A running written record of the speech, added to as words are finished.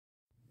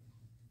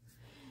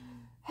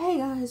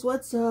guys,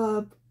 what's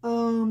up?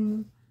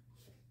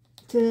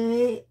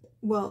 Today,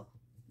 well,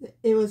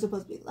 it was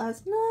supposed to be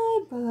last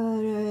night, but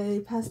I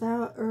passed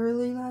out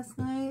early last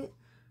night.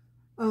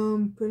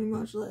 Pretty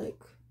much like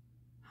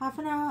half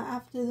an hour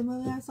after the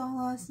movie I saw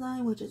last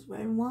night, which is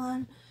Red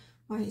One.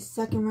 My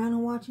second round of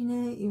watching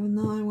it, even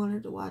though I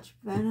wanted to watch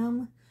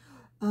Venom.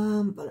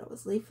 But I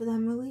was late for that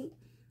movie.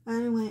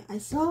 Anyway, I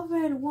saw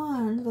Red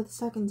One for the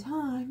second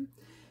time,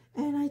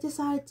 and I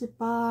decided to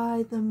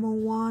buy the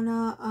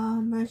Moana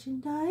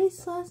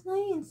merchandise last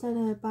night instead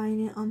of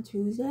buying it on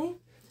Tuesday.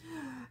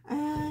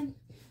 And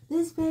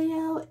this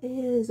video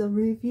is a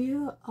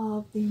review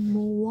of the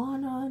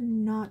Moana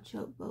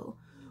Nacho bowl,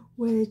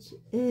 which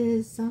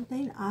is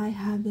something I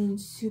have been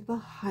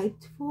super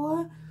hyped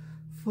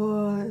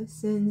for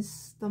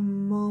since the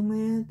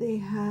moment they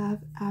have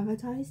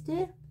advertised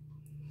it.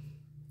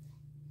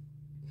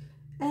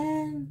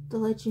 And to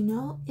let you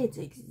know, it's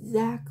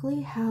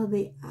exactly how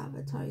they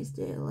advertised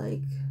it.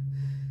 Like,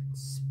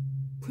 it's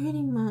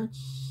pretty much,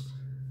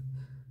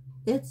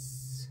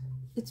 it's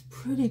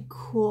pretty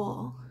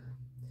cool.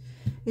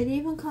 It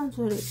even comes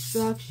with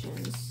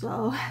instructions,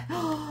 so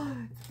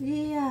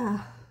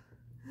yeah.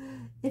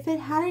 If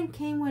it hadn't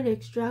came with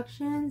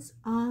instructions,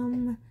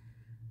 the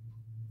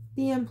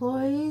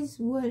employees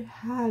would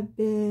have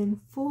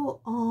been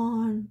full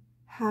on,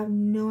 have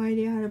no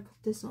idea how to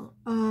put this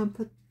on,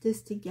 put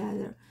this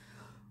together.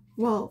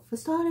 Well, for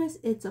starters,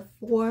 it's a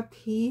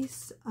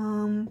four-piece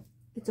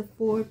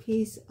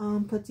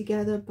put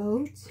together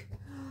boat.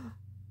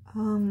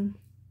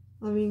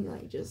 Let me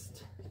like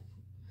just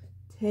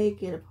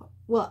take it apart.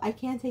 Well, I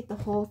can't take the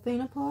whole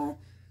thing apart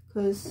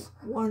because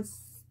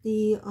once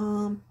the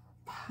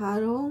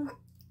paddle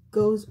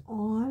goes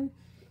on,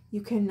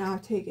 you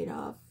cannot take it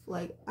off.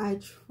 Like, I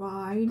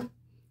tried,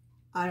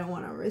 I don't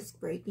want to risk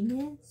breaking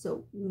it,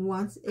 so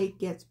once it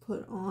gets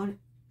put on,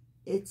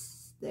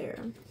 it's there.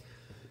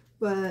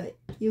 But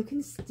you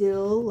can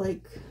still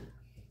like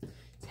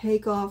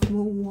take off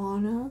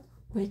Moana,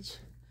 which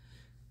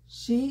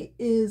she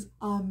is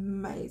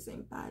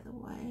amazing, by the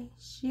way.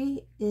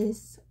 She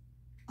is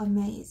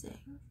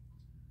amazing.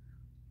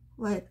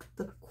 Like,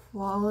 the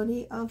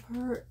quality of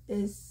her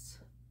is,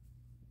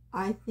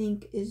 I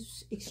think,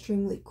 is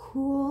extremely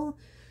cool.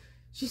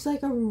 She's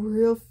like a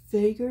real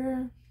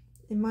figure,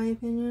 in my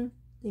opinion.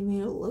 They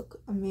made it look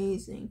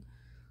amazing.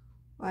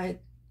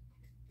 Like,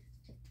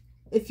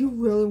 if you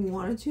really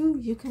wanted to,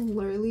 you can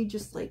literally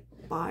just like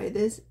buy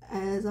this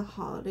as a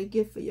holiday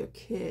gift for your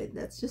kid.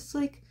 That's just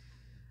like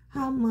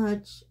how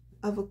much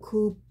of a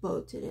cool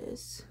boat it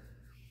is.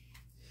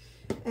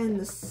 And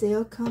the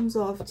sail comes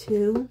off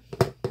too.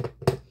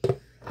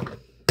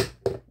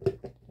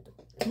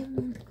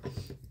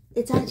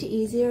 It's actually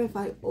easier if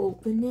I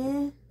open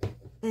it,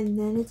 and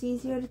then it's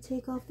easier to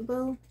take off the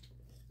boat.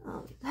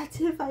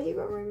 That's if I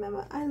even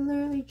remember. I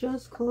literally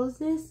just closed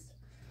this.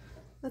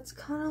 That's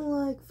kind of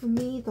like, for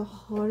me, the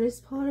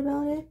hardest part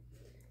about it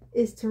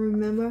is to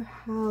remember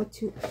how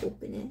to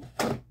open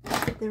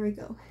it. There we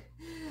go.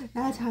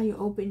 That's how you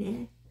open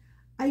it.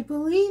 I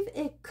believe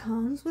it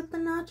comes with the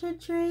nacho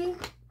tray,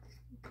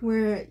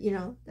 where, you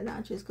know, the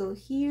nachos go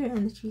here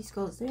and the cheese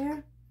goes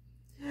there.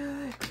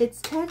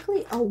 It's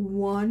technically a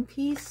one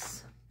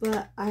piece,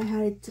 but I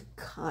had to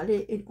cut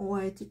it in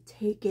order to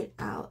take it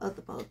out of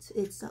the boat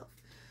itself.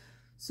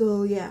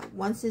 So yeah,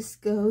 once this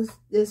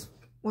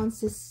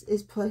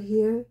is put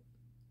here,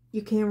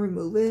 you can't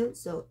remove it.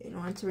 So in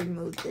order to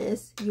remove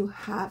this, you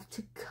have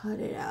to cut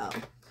it out.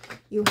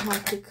 You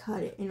have to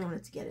cut it in order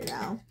to get it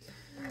out.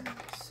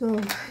 So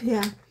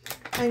yeah,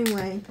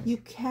 anyway, you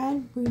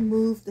can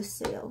remove the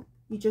sail.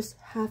 You just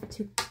have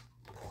to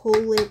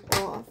pull it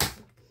off.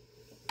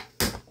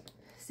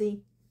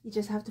 See, you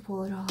just have to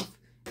pull it off.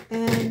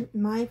 And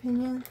in my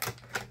opinion,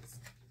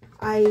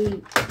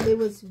 it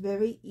was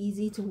very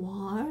easy to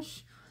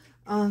wash.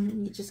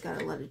 You just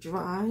gotta let it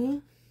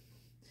dry.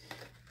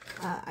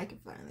 I can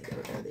finally get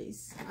rid of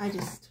these. I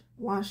just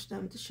washed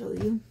them to show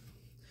you.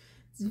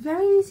 It's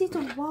very easy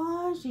to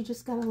wash. You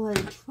just gotta let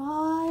it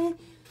dry.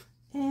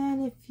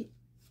 And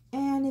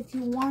if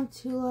you want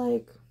to,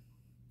 like,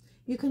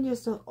 you can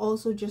just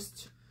also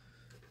just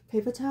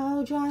paper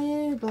towel dry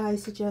it, but I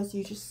suggest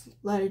you just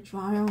let it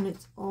dry on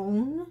its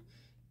own,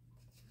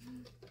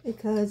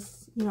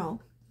 because, you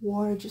know,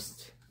 water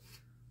just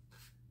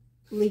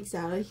leaks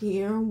out of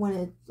here when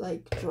it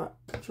like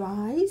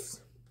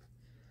dries,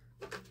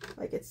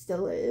 like it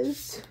still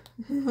is.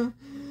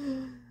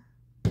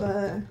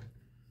 But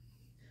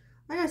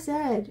like I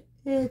said,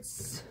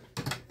 it's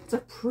a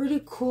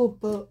pretty cool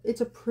boat.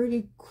 It's a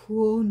pretty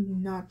cool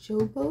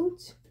nacho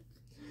boat.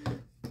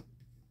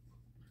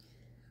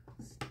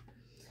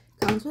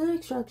 Comes with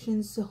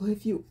instructions, so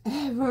if you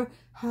ever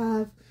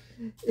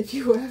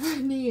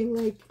need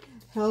like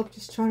help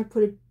just trying to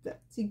put it back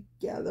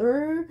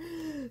together,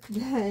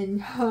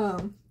 then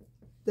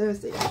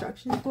there's the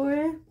instructions for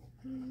it.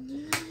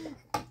 And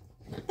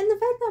the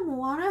fact that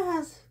Moana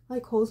has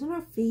like holes in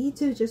her feet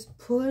to just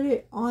put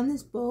it on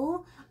this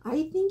bowl,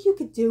 I think you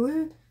could do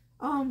it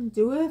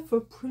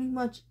for pretty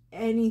much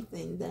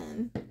anything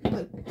then.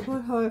 Like,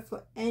 put her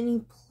for any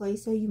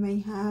place that you may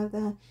have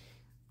that,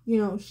 you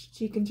know,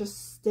 she can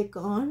just stick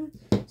on.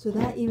 So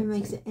that even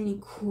makes it any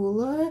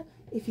cooler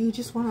if you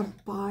just want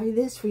to buy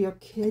this for your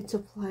kid to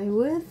play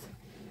with.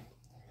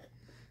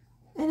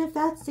 And if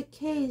that's the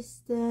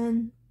case,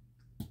 then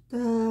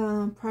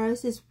the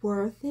price is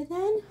worth it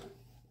then.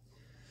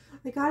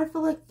 I got it for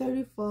like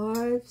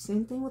 $35.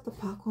 Same thing with the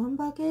popcorn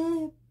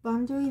bucket. But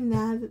I'm doing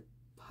that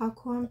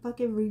popcorn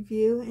bucket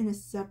review in a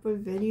separate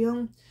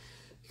video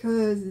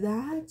because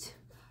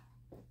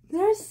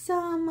there's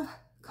some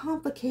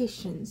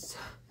complications.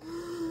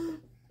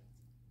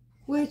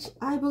 Which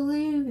I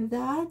believe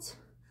that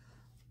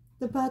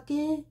the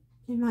bucket,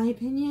 in my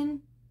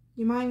opinion,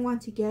 you might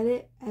want to get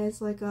it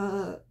as like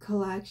a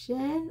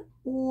collection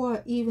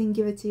or even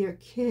give it to your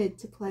kid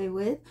to play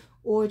with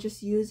or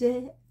just use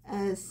it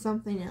as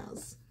something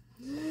else.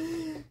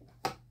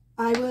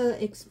 I will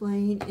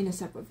explain in a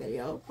separate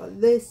video, but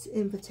this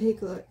in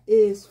particular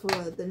is for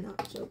the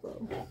Nacho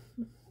bowl.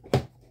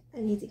 I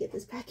need to get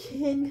this back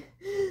in.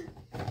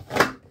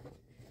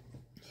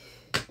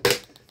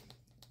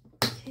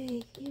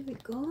 Okay, here we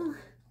go.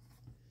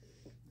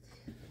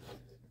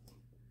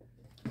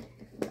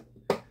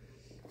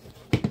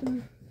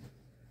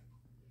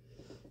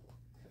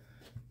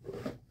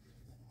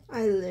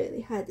 I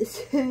literally had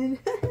this in.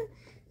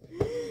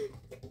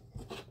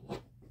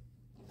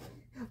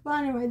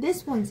 But anyway,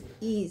 this one's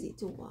easy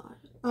to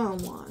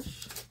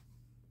wash.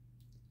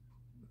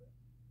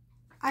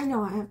 I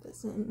know I have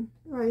this in,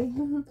 right?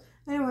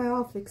 Anyway,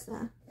 I'll fix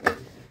that.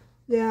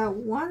 Yeah,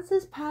 once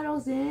this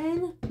paddle's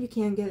in, you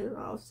can't get it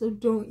off. So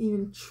don't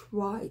even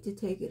try to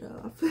take it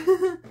off.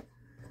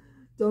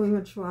 Don't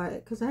even try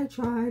it. Because I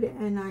tried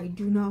and I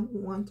do not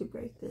want to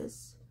break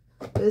this.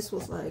 This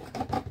was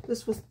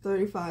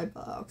 35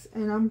 bucks.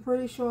 And I'm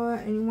pretty sure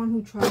anyone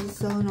who tries to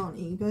sell it on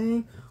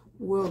eBay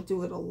will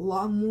do it a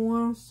lot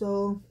more.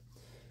 So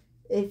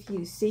if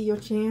you see your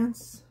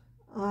chance,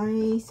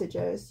 I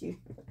suggest you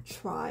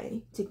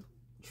try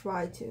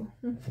to.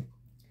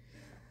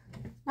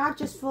 Not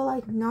just for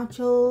like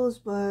nachos,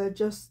 but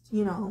just,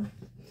 you know,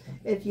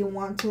 if you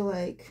want to,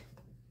 like,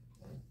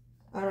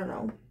 I don't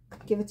know,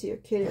 give it to your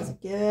kid as a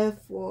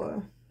gift,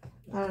 or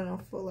I don't know,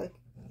 for like,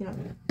 you know,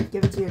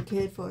 give it to your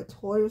kid for a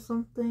toy or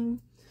something,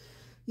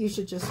 you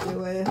should just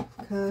do it.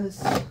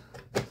 Because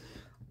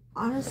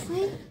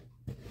honestly,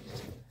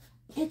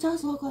 it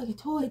does look like a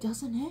toy,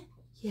 doesn't it?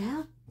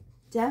 Yeah,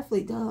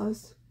 definitely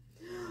does.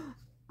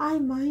 I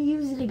might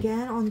use it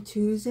again on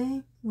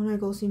Tuesday when I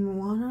go see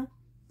Moana.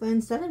 But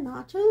instead of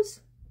nachos,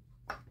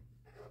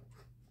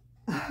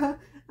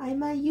 I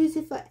might use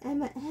it for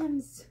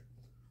M&M's.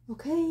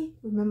 Okay,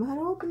 remember how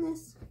to open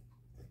this.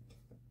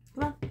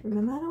 Come on,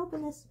 remember how to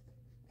open this.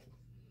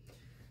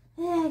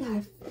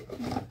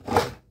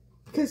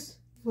 Because,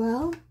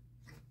 well,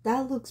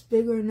 that looks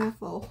bigger enough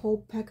for a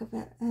whole pack of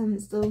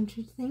M&M's, don't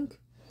you think?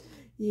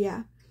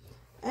 Yeah.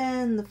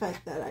 And the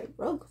fact that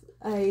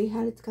I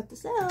had to cut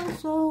this out,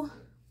 so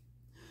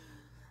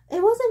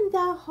it wasn't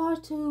that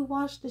hard to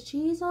wash the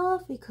cheese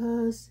off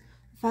because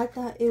the fact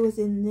that it was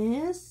in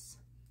this,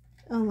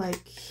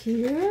 like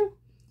here,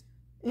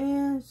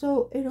 and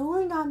so it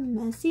only got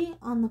messy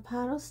on the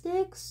paddle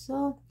sticks.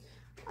 So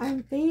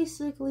I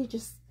basically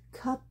just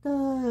cut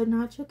the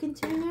nacho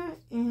container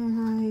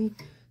and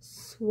I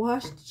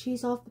washed the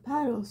cheese off the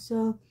paddle.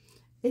 So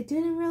it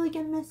didn't really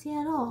get messy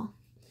at all.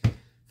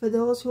 For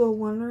those who are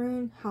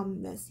wondering how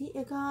messy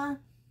it got,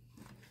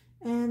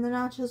 and the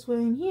nachos were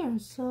in here,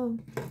 so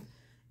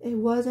it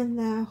wasn't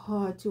that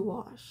hard to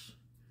wash.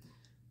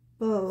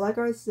 But like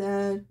I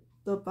said,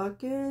 the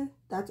bucket,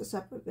 that's a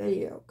separate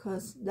video,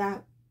 because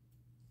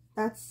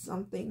that's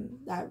something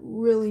that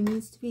really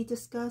needs to be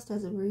discussed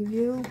as a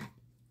review.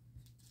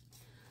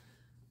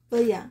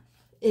 But yeah,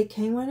 it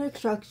came with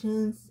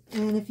instructions,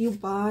 and if you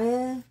buy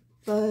it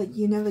but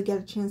you never get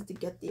a chance to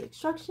get the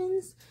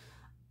instructions,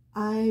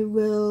 I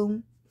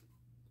will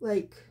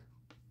like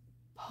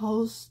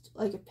post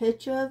like a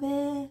picture of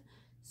it.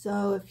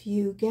 So if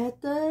you get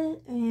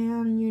it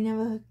and you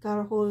never got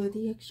a hold of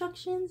the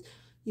instructions,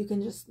 you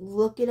can just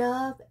look it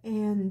up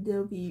and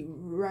they'll be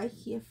right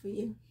here for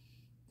you.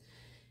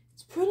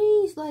 It's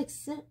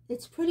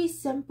pretty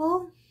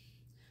simple,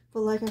 but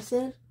like I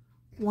said,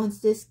 once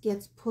this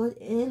gets put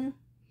in,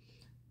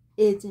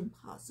 it's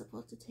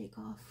impossible to take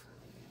off.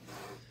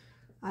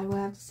 I will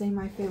have to say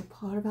my favorite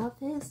part about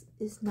this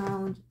is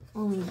not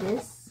only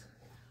this,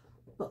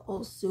 but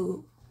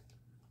also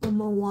the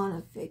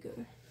Moana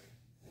figure.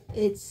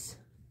 It's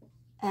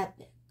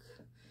epic.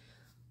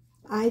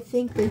 I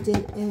think they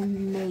did an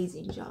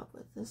amazing job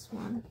with this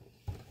one.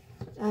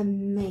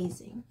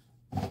 Amazing.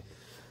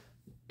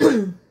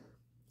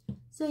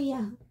 So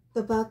yeah,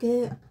 the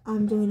bucket,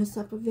 I'm doing a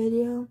separate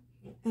video,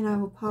 and I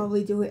will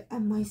probably do it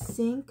at my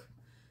sink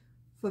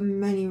for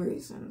many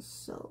reasons.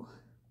 So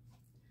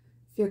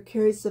if you're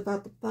curious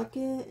about the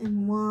bucket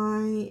and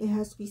why it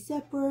has to be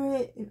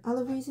separate and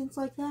other reasons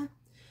like that,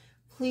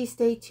 please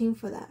stay tuned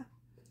for that.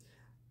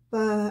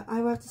 But I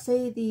have to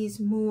say, these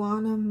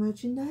Moana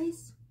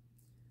merchandise,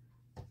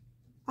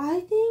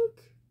 I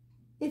think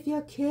if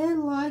your kid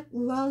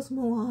loves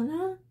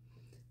Moana,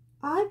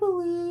 I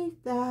believe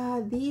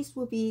that these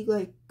would be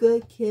like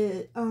good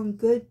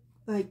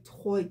like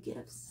toy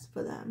gifts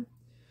for them.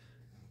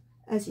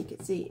 As you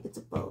can see, it's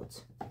a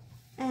boat.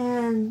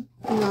 And,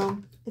 you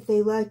know, if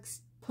they like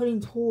putting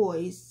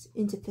toys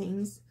into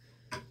things,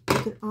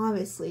 you can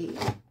obviously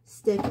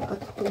stick a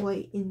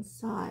toy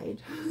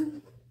inside.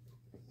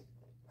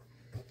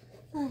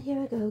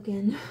 Here we go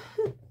again.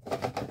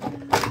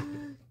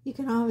 You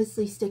can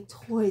obviously stick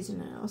toys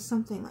in it or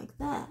something like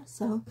that.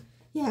 So,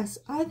 yes,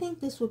 I think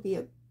this would be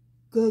a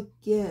good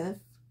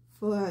gift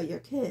for your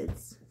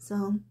kids.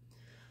 So,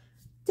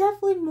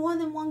 definitely more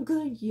than one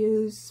good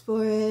use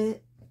for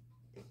it.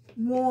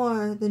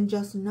 More than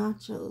just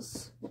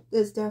nachos.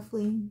 There's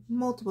definitely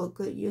multiple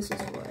good uses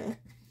for it.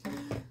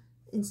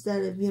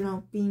 Instead of, you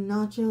know, being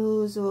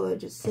nachos or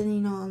just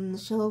sitting on the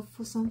shelf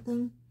or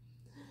something.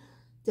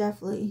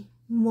 Definitely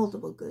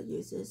multiple good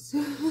uses.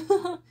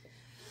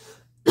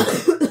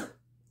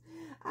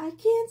 I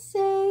can't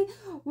say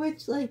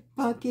which like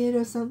bucket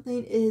or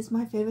something is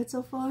my favorite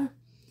so far.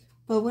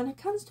 But when it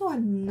comes to a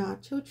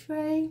nacho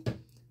tray,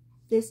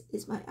 this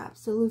is my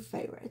absolute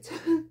favorite.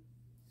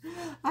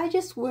 I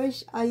just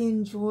wish I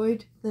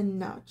enjoyed the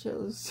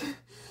nachos.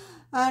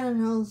 I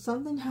don't know,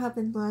 something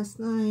happened last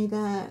night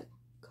that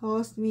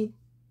caused me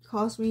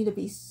to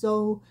be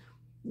so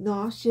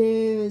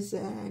nauseous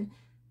and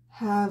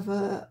have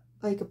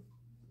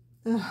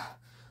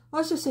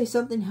let's just say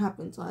something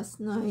happened last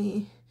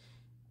night,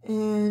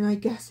 and I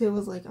guess it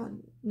was like I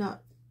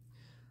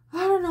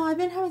don't know, I've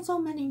been having so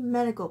many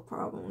medical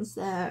problems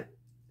that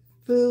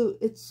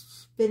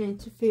it's been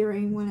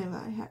interfering whenever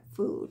I had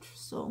food,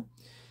 so.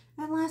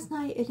 And last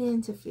night it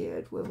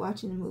interfered with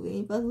watching the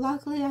movie, but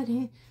luckily I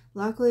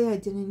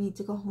didn't need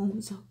to go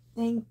home, so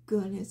thank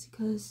goodness,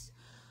 because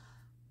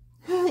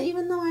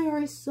even though I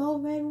already saw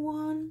Red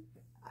One,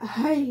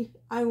 I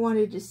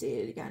wanted to see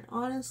it again.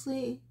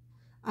 Honestly,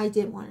 I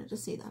did want to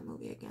see that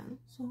movie again,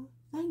 so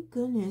thank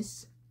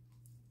goodness.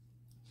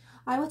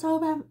 I'll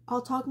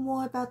talk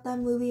more about that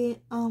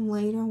movie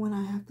later when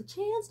I have the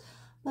chance,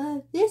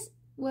 but this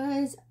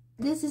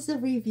is a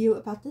review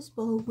about this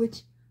bowl,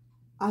 which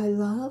I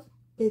love.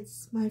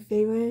 It's my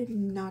favorite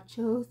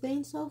nacho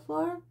thing so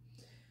far.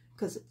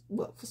 Because,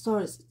 well, for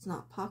starters, it's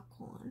not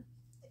popcorn.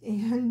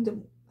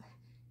 And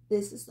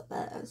this is the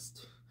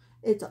best.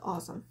 It's an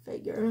awesome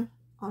figure,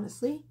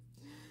 honestly.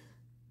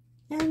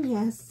 And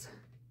yes,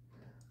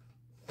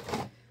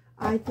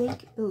 I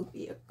think it'll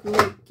be a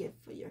great gift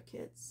for your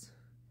kids.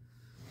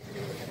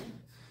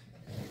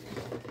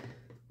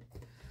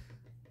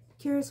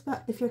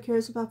 If you're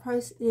curious about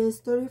price, it is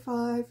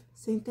 $35.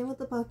 Same thing with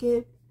the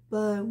bucket.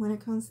 But when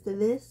it comes to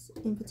this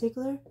in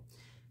particular,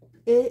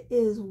 it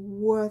is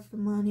worth the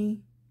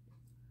money.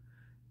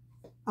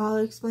 I'll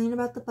explain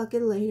about the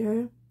bucket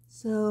later.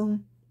 So,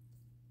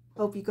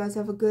 hope you guys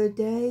have a good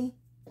day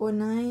or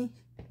night.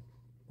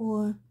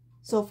 Or,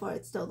 so far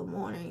it's still the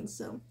morning.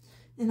 So,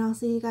 and I'll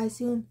see you guys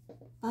soon.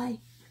 Bye.